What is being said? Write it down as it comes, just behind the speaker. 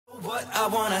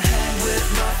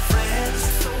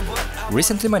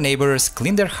Recently my neighbors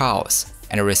cleaned their house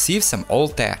and I received some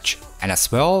old tech, and as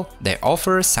well they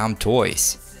offer some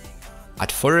toys.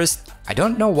 At first I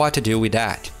don't know what to do with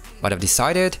that, but I've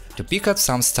decided to pick up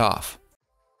some stuff.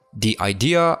 The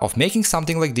idea of making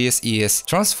something like this is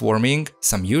transforming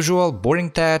some usual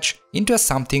boring tech into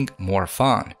something more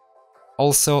fun.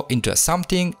 Also into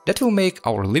something that will make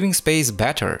our living space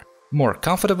better, more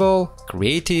comfortable,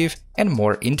 creative, and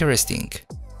more interesting.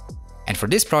 And for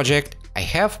this project, I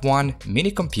have one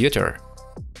mini computer.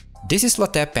 This is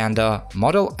Latte Panda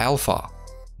Model Alpha.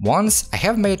 Once I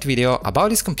have made video about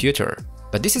this computer,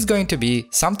 but this is going to be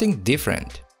something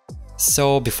different.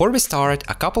 So before we start,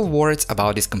 a couple words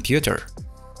about this computer.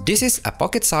 This is a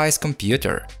pocket-sized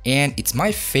computer and it's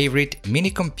my favorite mini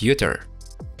computer.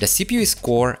 The CPU is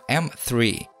Core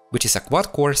M3, which is a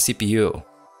quad-core CPU.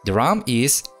 The RAM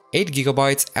is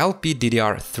 8GB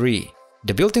LPDDR3.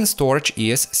 The built-in storage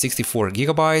is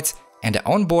 64GB and the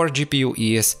onboard GPU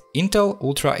is Intel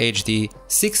Ultra HD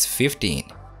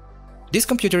 615. This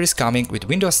computer is coming with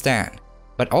Windows 10,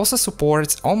 but also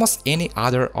supports almost any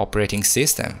other operating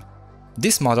system.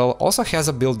 This model also has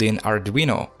a built-in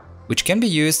Arduino, which can be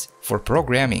used for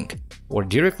programming or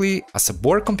directly as a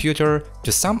board computer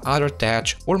to some other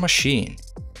tech or machine.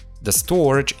 The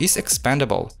storage is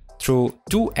expandable through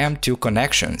two M2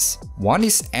 connections. One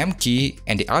is M key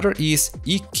and the other is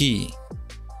E key.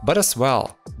 But as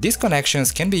well, these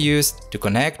connections can be used to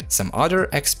connect some other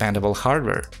expandable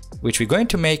hardware, which we're going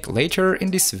to make later in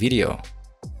this video.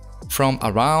 From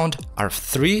around are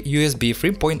 3 USB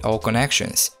 3.0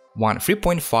 connections, one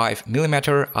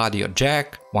 3.5mm audio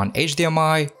jack, one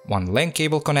HDMI, one LAN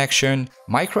cable connection,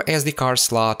 micro SD card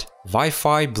slot,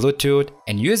 Wi-Fi, Bluetooth,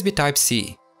 and USB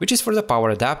Type-C, which is for the power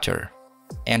adapter.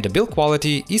 And the build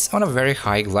quality is on a very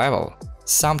high level,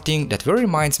 something that very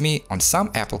reminds me on some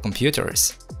Apple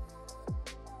computers.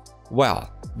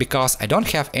 Well, because I don't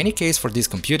have any case for this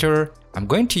computer, I'm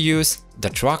going to use the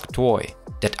truck toy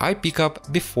that I picked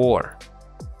up before.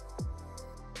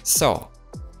 So,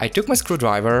 I took my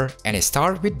screwdriver and I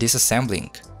start with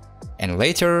disassembling, and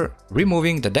later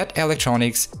removing the dead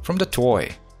electronics from the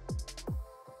toy.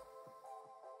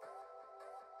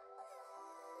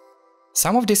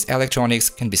 Some of these electronics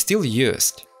can be still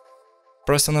used.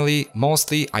 Personally,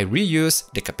 mostly I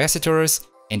reuse the capacitors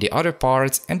and the other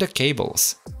parts and the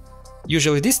cables.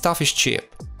 Usually this stuff is cheap,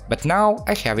 but now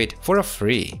I have it for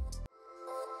free.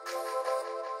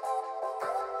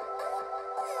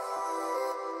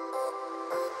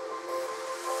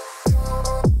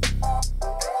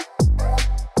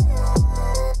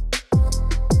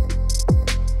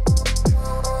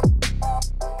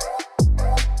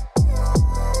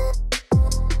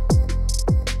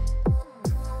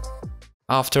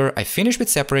 After I finish with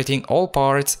separating all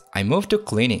parts, I move to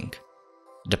cleaning.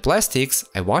 The plastics,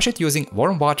 I wash it using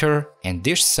warm water and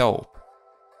dish soap.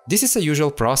 This is a usual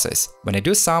process when I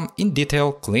do some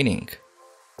in-detail cleaning.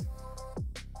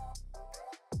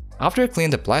 After I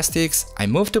clean the plastics, I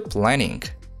move to planning.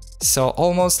 So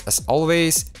almost as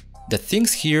always, the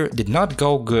things here did not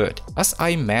go good as I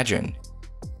imagined.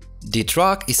 The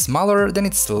truck is smaller than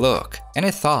its look, and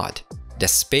I thought, the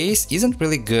space isn't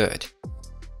really good.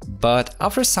 But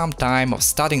after some time of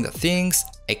studying the things,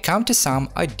 I come to some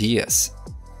ideas.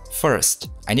 First,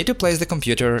 I need to place the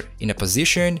computer in a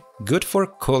position good for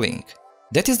cooling.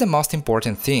 That is the most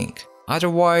important thing,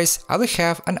 otherwise I will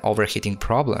have an overheating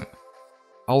problem.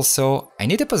 Also, I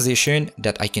need a position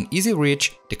that I can easily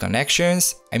reach the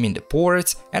connections, the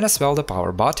ports, and as well the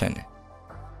power button.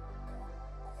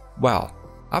 Well,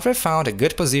 after I found a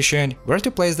good position where to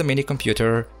place the mini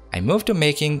computer, I moved to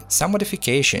making some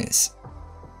modifications.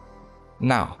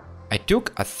 Now, I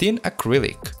took a thin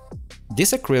acrylic.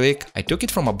 This acrylic, I took it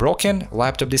from a broken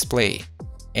laptop display,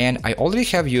 and I already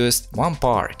have used one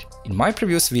part in my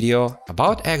previous video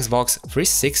about Xbox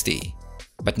 360.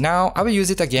 But now I will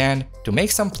use it again to make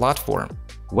some platform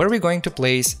where we're going to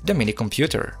place the mini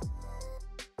computer.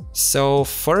 So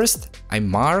first I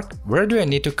mark where do I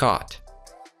need to cut,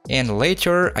 and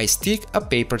later I stick a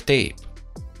paper tape.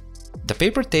 The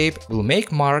paper tape will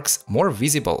make marks more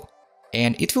visible,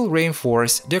 and it will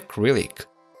reinforce the acrylic.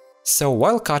 So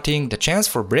while cutting, the chance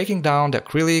for breaking down the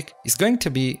acrylic is going to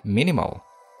be minimal.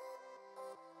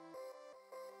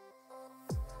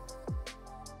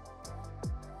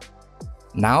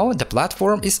 Now the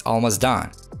platform is almost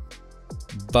done.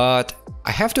 But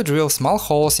I have to drill small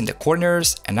holes in the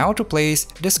corners and now to place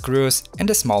the screws and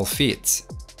the small fits.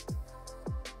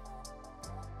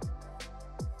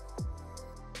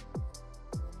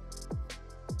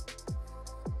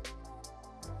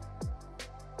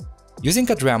 Using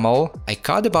a Dremel, I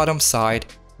cut the bottom side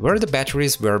where the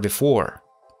batteries were before.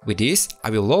 With this,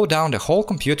 I will lower down the whole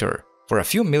computer for a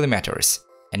few millimeters,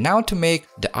 and now to make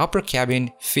the upper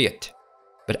cabin fit.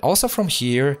 But also from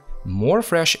here, more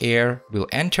fresh air will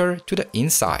enter to the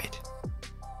inside.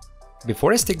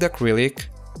 Before I stick the acrylic,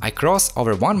 I cross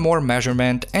over one more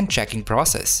measurement and checking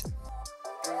process.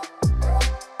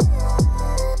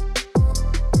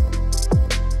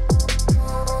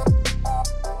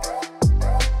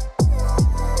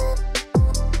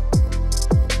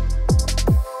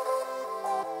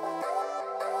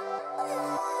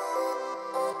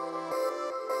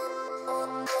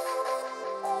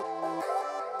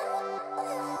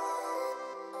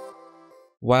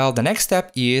 Well, the next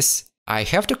step is I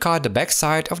have to cut the back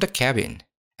side of the cabin.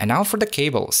 And now for the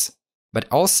cables. But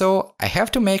also I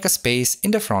have to make a space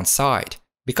in the front side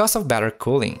because of better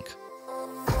cooling.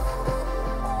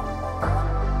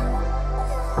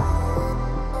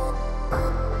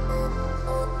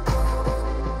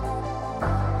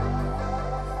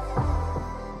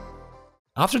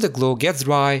 After the glue gets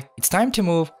dry, it's time to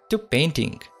move to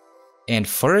painting. And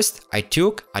first I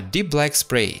took a deep black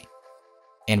spray.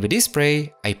 And with this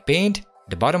spray, I paint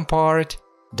the bottom part,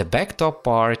 the back top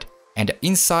part, and the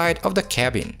inside of the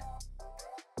cabin.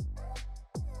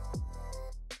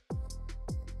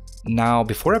 Now,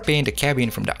 before I paint the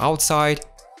cabin from the outside,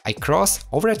 I cross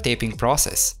over a taping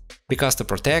process, because to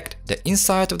protect the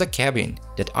inside of the cabin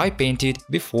that I painted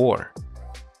before.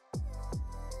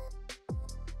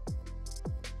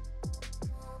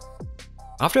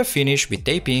 After I finished with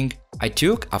taping, I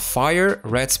took a fire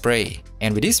red spray,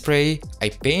 and with this spray, I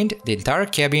paint the entire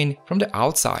cabin from the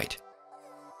outside.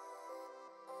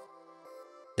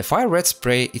 The fire red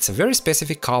spray is a very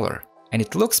specific color, and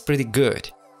it looks pretty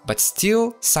good, but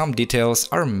still some details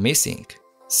are missing.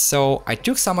 So I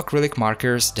took some acrylic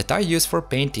markers that I use for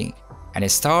painting, and I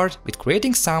start with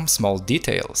creating some small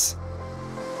details.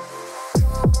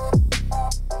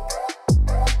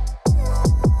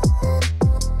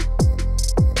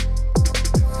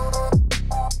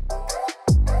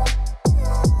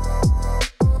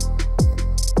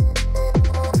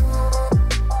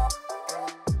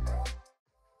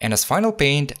 And as final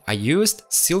paint, I used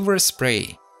silver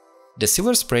spray. The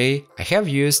silver spray I have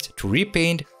used to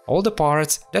repaint all the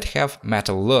parts that have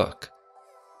metal look.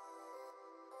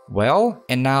 Well,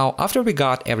 and now after we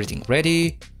got everything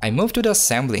ready, I moved to the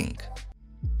assembling.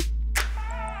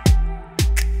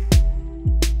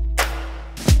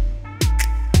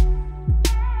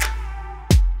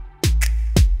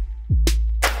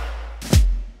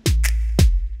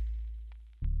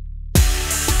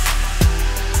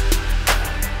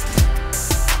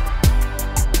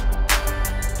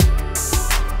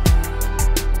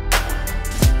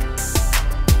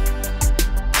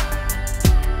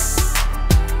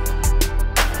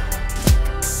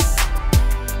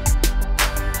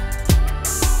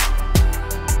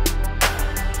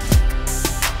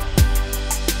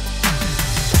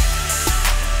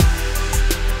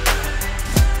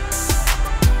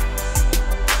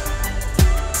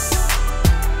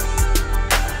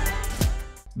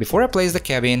 Before I place the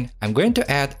cabin, I'm going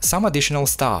to add some additional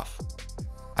stuff.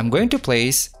 I'm going to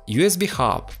place USB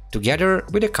hub together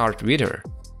with a card reader.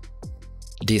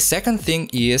 The second thing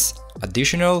is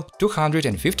additional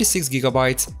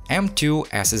 256GB M2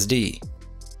 SSD.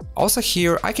 Also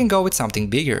here I can go with something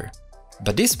bigger,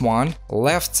 but this one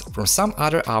left from some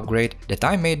other upgrade that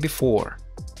I made before.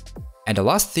 And the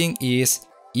last thing is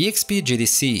EXP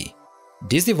GDC.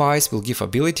 This device will give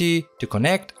ability to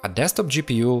connect a desktop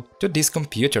GPU to this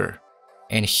computer.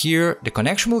 And here the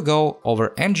connection will go over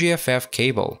NGFF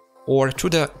cable or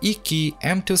through the eKey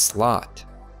M2 slot.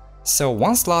 So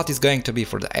one slot is going to be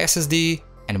for the SSD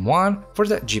and one for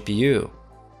the GPU.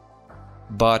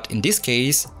 But in this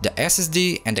case, the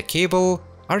SSD and the cable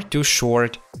are too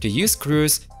short to use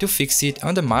screws to fix it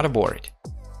on the motherboard.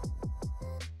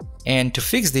 And to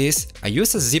fix this, I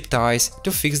use a zip ties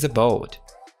to fix the board.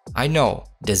 I know,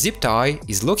 the zip tie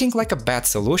is looking like a bad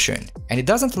solution and it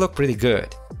doesn't look pretty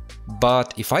good.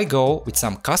 But if I go with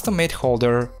some custom-made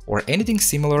holder or anything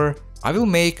similar, I will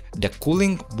make the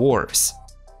cooling worse.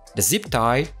 The zip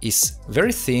tie is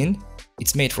very thin,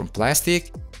 it's made from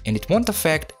plastic, and it won't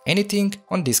affect anything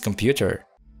on this computer.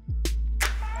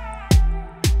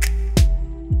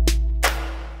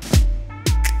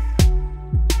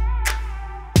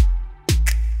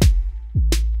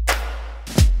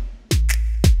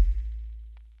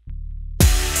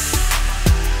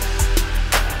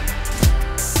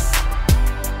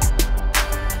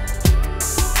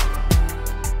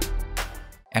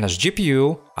 And as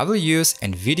GPU, I will use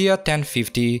NVIDIA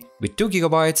 1050 with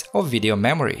 2GB of video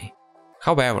memory.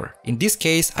 However, in this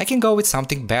case I can go with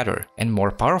something better and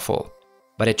more powerful.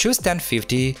 but I choose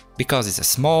 1050 because it's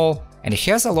small and it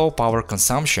has a low power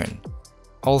consumption.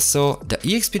 Also, the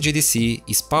EXP-GDC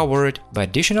is powered by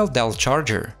additional Dell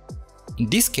charger. In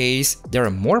this case, there are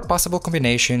more possible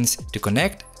combinations to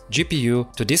connect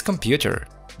GPU to this computer,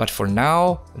 but for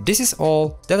now, this is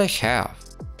all that I have.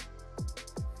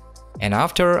 And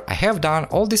after I have done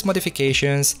all these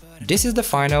modifications, this is the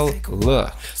final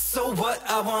look. So what,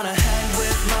 I wanna hang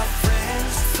with my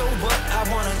friends. So what, I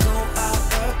wanna go out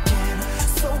again.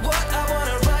 So what, I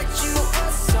wanna write you a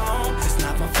song. It's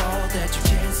not my fault that you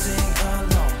can't sing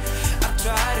along. I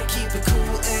try to keep it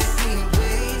cool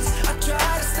anyways. I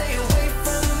try to stay away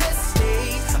from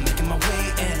mistakes. I'm making my way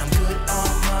and I'm good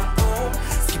on my own.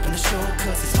 Skipping the show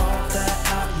cause it's all that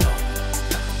I know.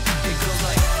 It goes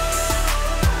like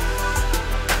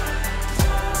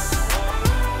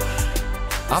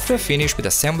After I finish with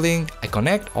assembling, I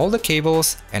connect all the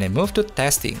cables and I move to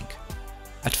testing.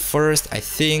 At first I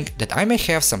think that I may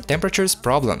have some temperatures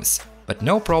problems, but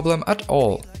no problem at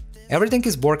all. Everything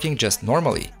is working just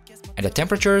normally, and the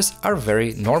temperatures are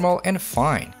very normal and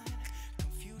fine.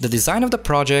 The design of the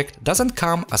project doesn't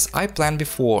come as I planned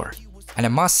before, and I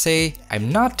must say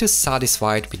I'm not too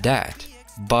satisfied with that.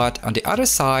 But on the other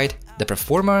side, the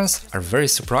performance are very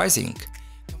surprising.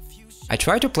 I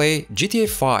tried to play GTA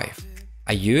 5.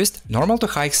 I used normal to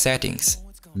high settings,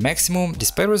 maximum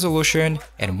display resolution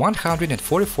and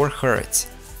 144 Hz.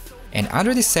 And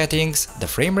under these settings, the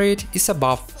frame rate is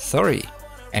above 30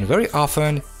 and very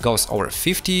often goes over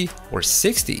 50 or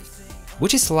 60,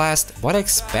 which is less what I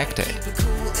expected.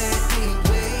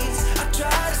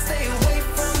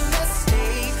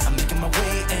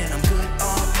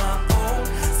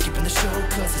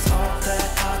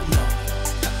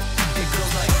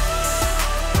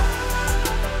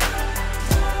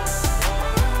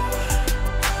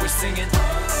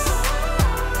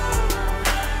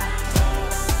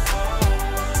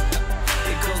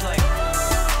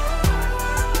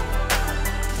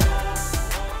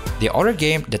 The other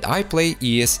game that I play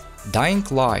is Dying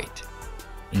Light.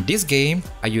 In this game,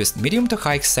 I used medium to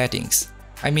high settings,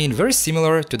 I mean very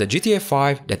similar to the GTA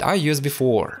 5 that I used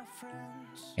before.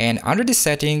 And under the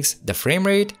settings, the frame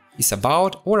rate is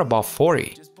about or above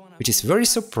 40, which is very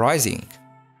surprising.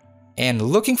 And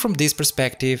looking from this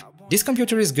perspective, this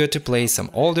computer is good to play some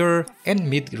older and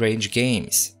mid-range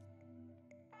games.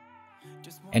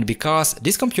 And because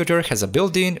this computer has a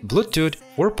built-in Bluetooth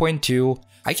 4.2,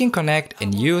 I can connect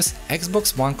and use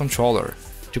Xbox One controller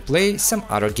to play some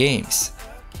other games.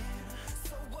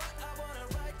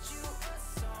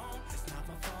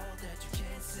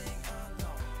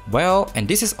 Well, and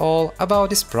this is all about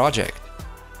this project.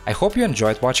 I hope you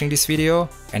enjoyed watching this video,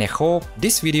 and I hope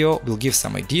this video will give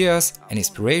some ideas and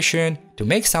inspiration to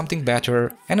make something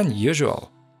better and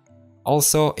unusual.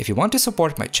 Also, if you want to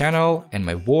support my channel and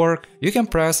my work, you can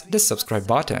press the subscribe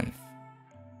button.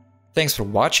 Thanks for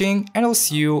watching, and I'll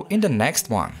see you in the next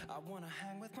one.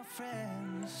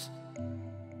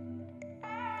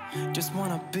 Just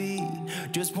wanna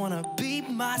be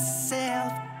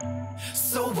myself.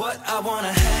 So what, I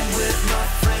wanna hang with my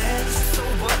friends. So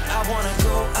what, I wanna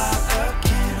go out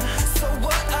again. So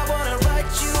what, I wanna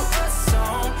write you a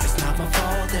song. It's not my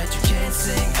fault that you can't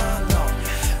sing